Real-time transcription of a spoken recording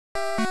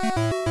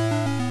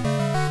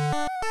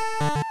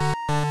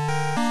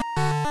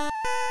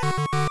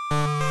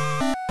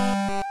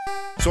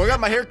So I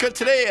got my haircut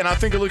today, and I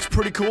think it looks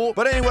pretty cool.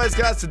 But anyways,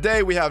 guys,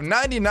 today we have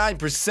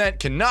 99%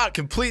 cannot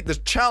complete this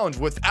challenge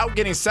without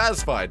getting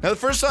satisfied. Now, the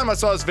first time I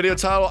saw this video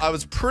title, I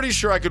was pretty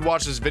sure I could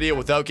watch this video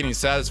without getting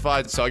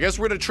satisfied. So I guess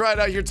we're gonna try it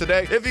out here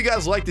today. If you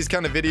guys like these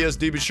kind of videos,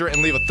 do be sure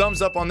and leave a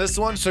thumbs up on this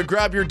one. So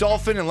grab your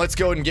dolphin and let's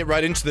go ahead and get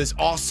right into this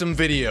awesome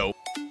video.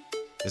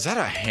 Is that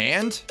a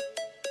hand?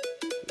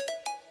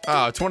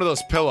 Oh, it's one of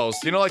those pillows.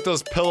 You know, like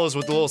those pillows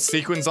with the little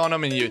sequins on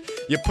them, and you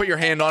put your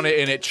hand on it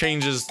and it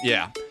changes.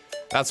 Yeah.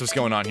 That's what's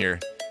going on here.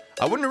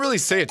 I wouldn't really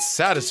say it's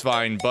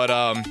satisfying, but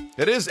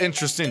it is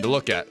interesting to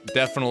look at.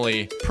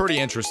 Definitely pretty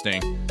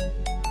interesting.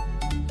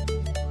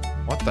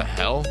 What the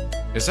hell?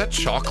 Is that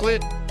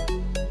chocolate?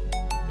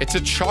 It's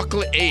a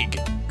chocolate egg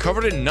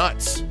covered in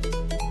nuts.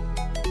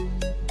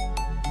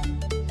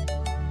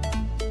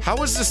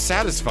 How is this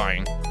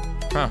satisfying?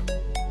 Huh.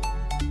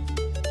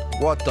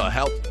 What the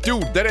hell?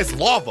 Dude, that is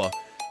lava.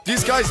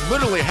 These guys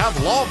literally have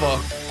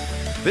lava.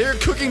 They're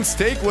cooking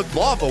steak with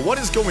lava. What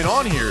is going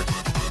on here?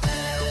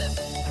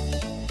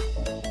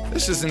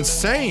 This is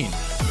insane.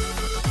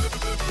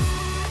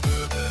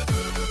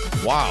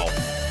 Wow.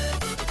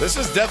 This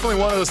is definitely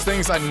one of those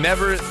things I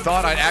never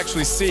thought I'd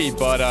actually see,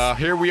 but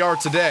here we are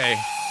today.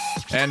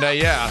 And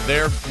yeah,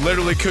 they're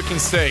literally cooking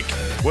steak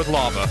with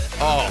lava.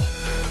 Oh,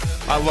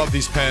 I love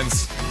these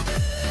pens.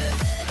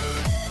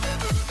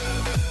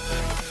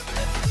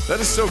 That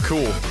is so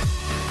cool.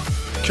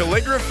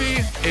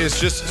 Calligraphy is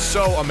just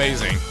so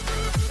amazing.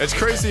 It's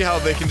crazy how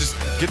they can just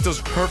get those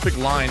perfect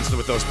lines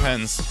with those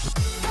pens.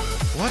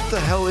 What the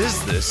hell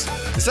is this?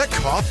 Is that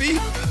coffee?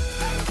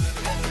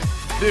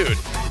 Dude.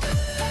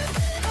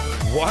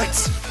 What?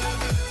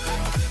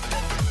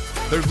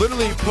 They're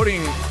literally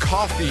putting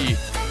coffee,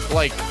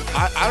 like,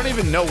 I don't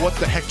even know what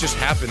the heck just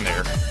happened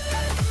there.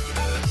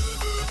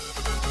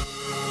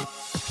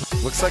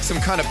 Looks like some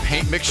kind of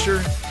paint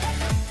mixture.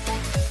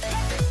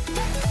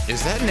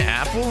 Is that an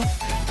apple?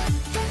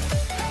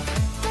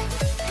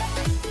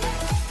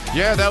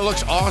 Yeah, that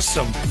looks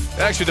awesome. It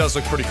actually does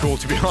look pretty cool,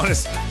 to be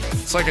honest.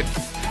 It's like an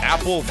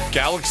apple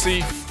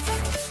galaxy.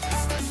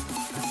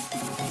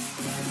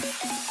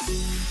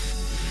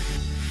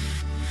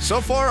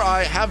 So far,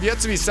 I have yet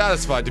to be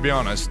satisfied, to be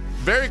honest.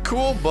 Very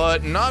cool,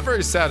 but not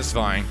very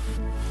satisfying.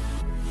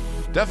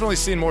 Definitely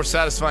seen more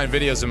satisfying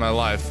videos in my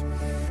life.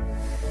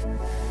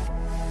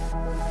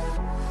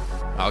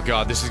 Oh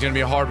god, this is gonna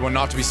be a hard one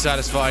not to be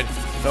satisfied.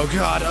 Oh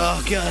god,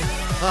 oh god.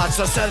 Ah, it's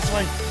so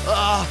satisfying.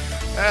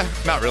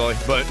 Not really,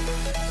 but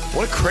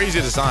what a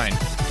crazy design.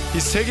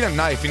 He's taking a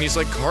knife and he's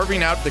like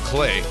carving out the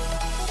clay.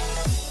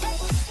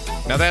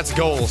 Now that's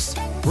goals.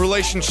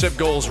 Relationship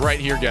goals right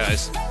here,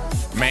 guys.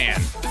 Man.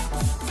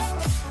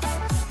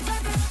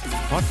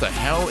 What the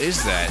hell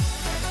is that?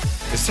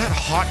 Is that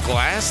hot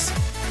glass?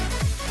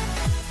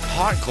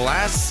 Hot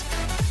glass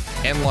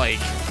and like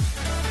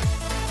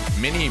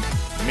mini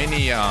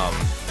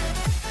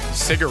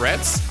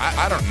cigarettes?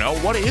 I don't know.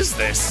 What is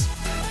this?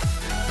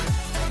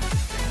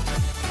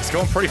 It's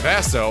going pretty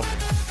fast though.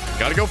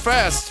 Gotta go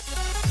fast.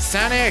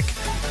 Sonic!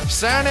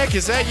 Sonic,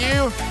 is that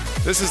you?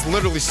 This is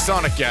literally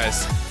Sonic,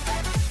 guys.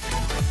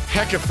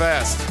 Hecka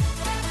fast.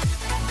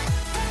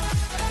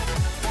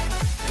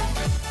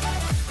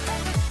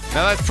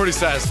 Now that's pretty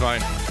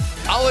satisfying.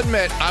 I'll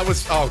admit, I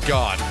was... Oh,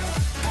 God.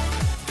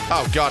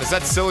 Oh, God, is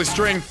that silly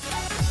string?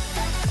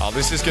 Oh,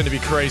 this is gonna be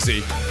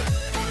crazy.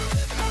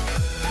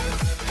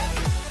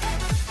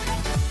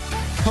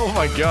 Oh,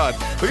 my God.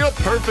 Look at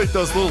how perfect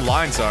those little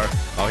lines are.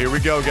 Oh, here we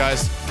go,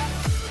 guys.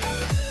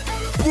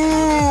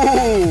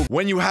 Boom!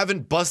 When you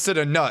haven't busted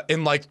a nut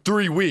in like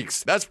 3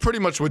 weeks. That's pretty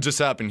much what just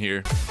happened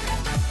here.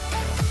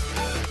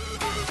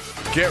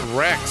 Get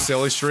wrecked,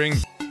 silly string.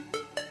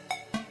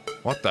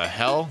 What the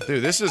hell?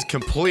 Dude, this is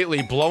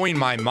completely blowing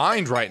my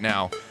mind right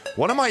now.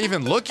 What am I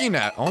even looking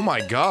at? Oh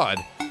my god.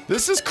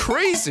 This is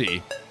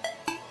crazy.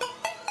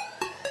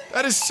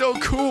 That is so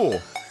cool.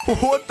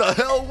 What the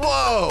hell?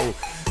 Whoa!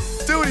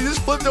 Dude, he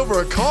just flipped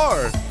over a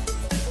car.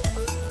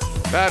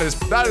 That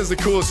is the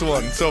coolest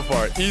one so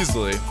far,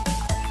 easily.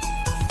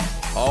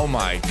 Oh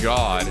my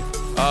god.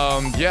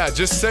 Yeah,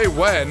 just say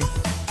when.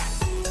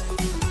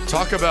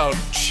 Talk about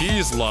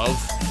cheese love.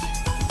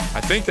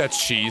 I think that's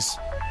cheese.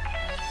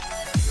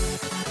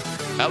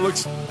 That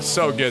looks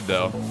so good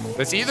though.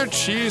 It's either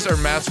cheese or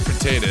mashed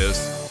potatoes.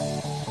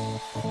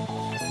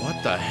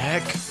 What the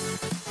heck?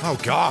 Oh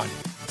god.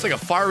 It's like a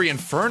fiery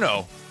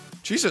inferno.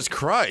 Jesus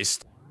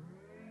Christ.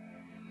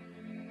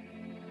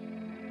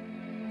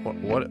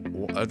 What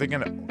are they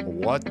gonna...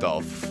 What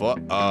the fuck?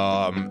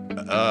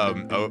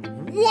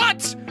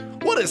 What?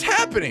 What is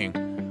happening?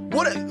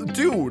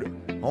 Dude.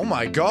 Oh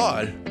my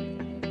god.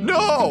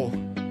 No!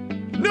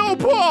 No,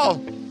 Paul!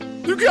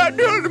 You got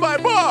near to my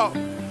ball!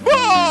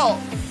 Ball!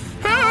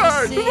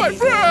 Hey, to my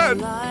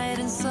friend!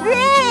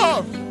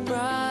 Whoa!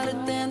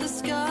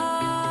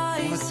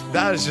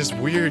 That is just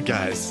weird,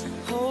 guys.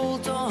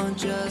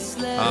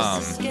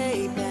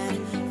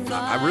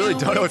 I really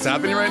don't know what's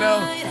happening right now.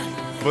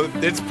 but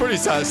it's pretty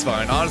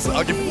satisfying, honestly.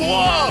 I'll give.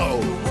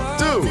 Whoa!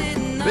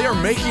 Dude, they are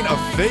making a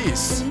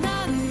face.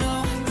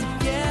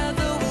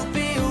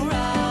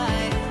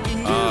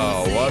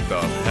 Oh, what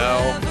the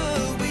hell?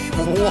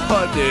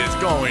 What is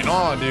going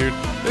on, dude?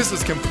 This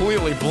is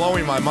completely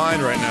blowing my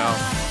mind right now.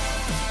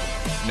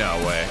 No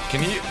way.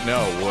 Can you?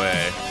 No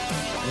way.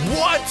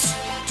 What?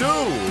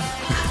 Dude!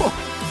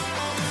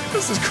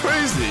 This is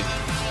crazy.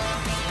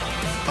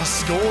 A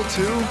skull,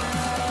 too?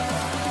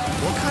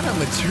 What kind of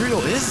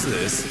material is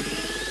this?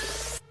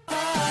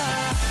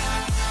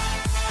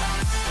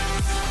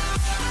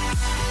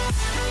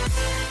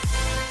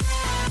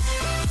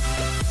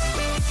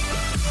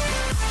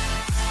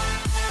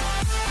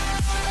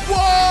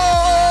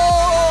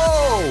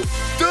 Whoa!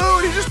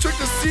 Dude, he just took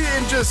the seat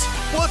and just...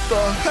 What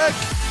the heck?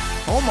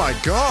 Oh my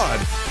god.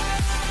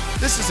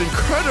 This is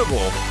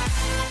incredible.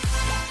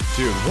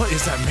 Dude, what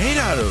is that made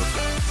out of?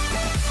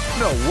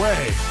 No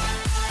way.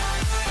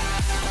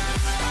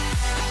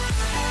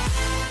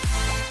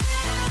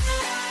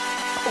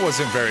 That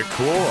wasn't very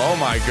cool. Oh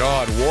my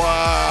god.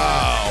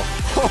 Wow.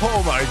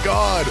 Oh my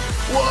god.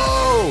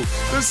 Whoa.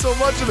 There's so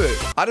much of it.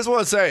 I just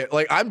want to say,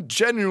 like, I'm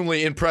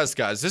genuinely impressed,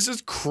 guys. This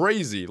is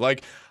crazy.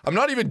 Like, I'm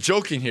not even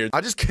joking here.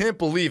 I just can't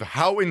believe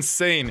how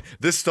insane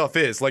this stuff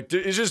is. Like,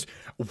 it's just...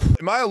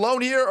 Am I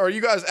alone here, or are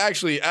you guys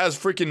actually as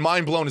freaking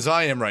mind blown as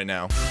I am right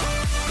now?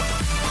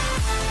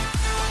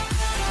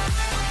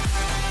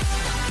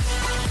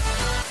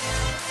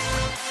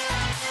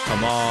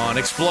 Come on,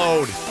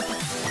 explode!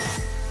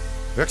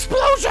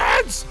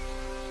 Explosions!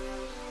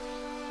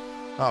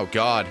 Oh,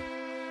 God.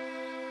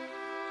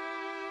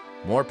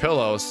 More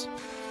pillows.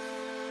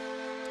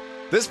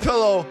 This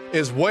pillow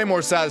is way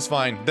more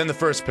satisfying than the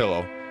first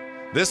pillow.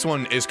 This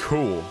one is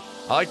cool.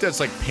 I like that it's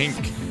like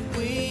pink.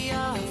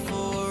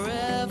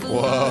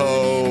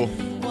 Whoa.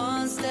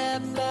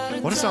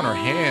 What is on her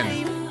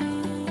hand?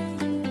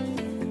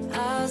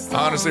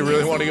 I honestly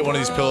really want to get one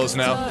of these pillows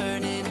now.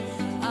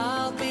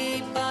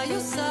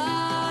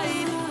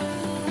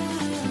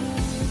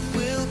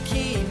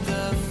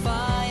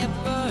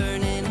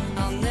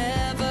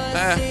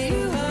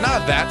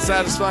 Not that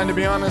satisfying, to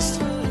be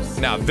honest.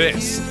 Now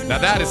this. Now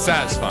that is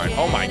satisfying.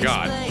 Oh my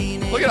god.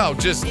 Look at how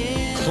just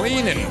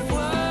clean and,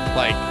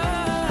 like,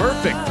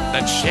 perfect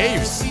that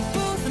shaves.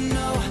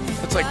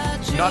 It's like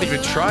not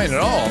even trying at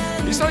all.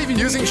 He's not even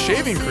using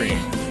shaving cream.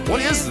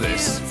 What is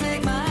this?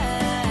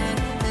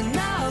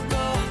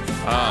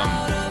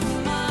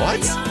 What?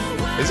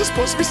 Is this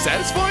supposed to be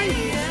satisfying?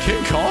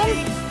 King Kong?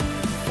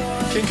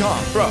 King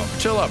Kong, bro,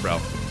 chill out, bro.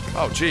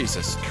 Oh,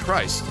 Jesus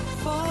Christ.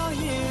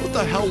 What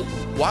the hell?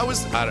 Why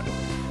was... I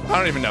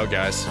don't even know,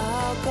 guys.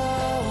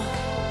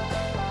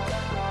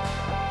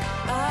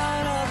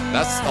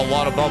 That's a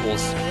lot of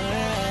bubbles.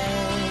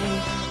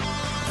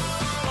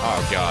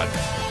 Oh, God.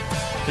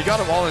 He got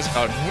them all in his...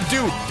 Oh,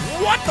 dude,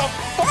 what the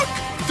fuck?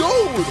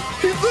 Dude,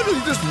 he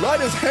literally just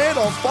lit his hand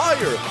on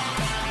fire.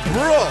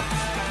 Bruh,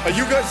 are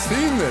you guys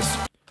seeing this?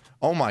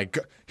 Oh my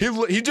god.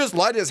 He just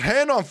lit his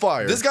hand on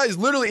fire. This guy is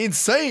literally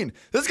insane.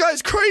 This guy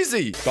is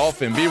crazy.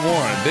 Dolphin, be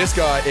warned. This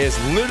guy is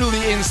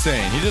literally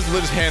insane. He just lit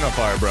his hand on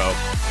fire, bro.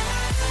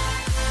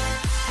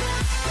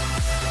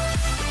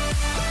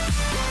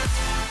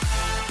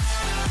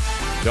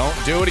 Don't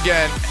do it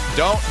again.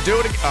 Don't do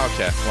it again.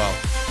 Okay, well.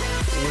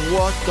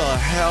 What the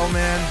hell,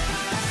 man?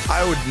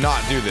 I would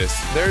not do this.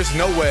 There's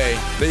no way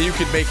that you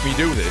could make me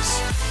do this.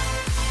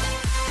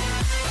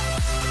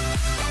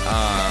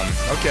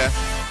 Okay.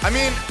 I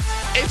mean,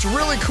 it's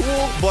really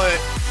cool, but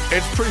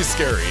it's pretty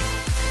scary.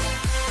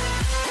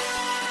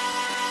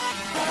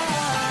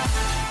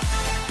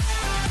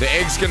 The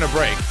egg's gonna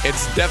break.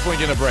 It's definitely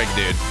gonna break,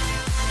 dude.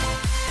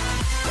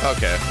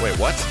 Okay, wait,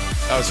 what?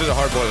 Oh, it's just a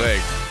hard-boiled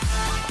egg.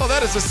 Oh,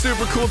 that is a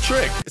super cool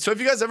trick. So if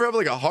you guys ever have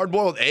like a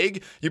hard-boiled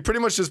egg, you pretty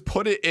much just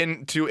put it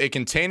into a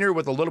container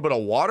with a little bit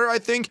of water, I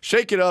think.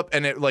 Shake it up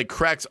and it like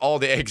cracks all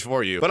the eggs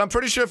for you. But I'm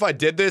pretty sure if I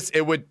did this,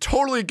 it would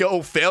totally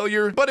go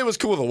failure, but it was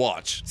cool to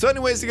watch. So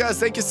anyways, you guys,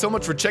 thank you so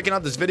much for checking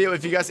out this video.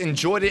 If you guys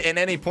enjoyed it at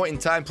any point in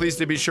time, please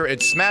do be sure and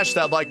smash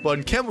that like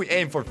button. Can we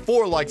aim for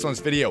 4 likes on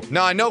this video?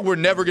 Now, I know we're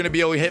never going to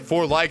be able to hit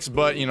 4 likes,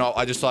 but you know,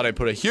 I just thought I'd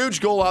put a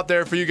huge goal out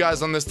there for you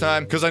guys on this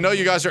time because I know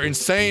you guys are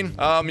insane.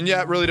 And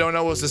yeah, really don't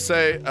know what to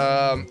say.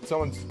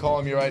 Someone's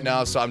calling me right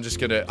now, so I'm just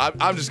gonna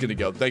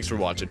go. Thanks for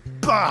watching.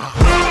 Bah!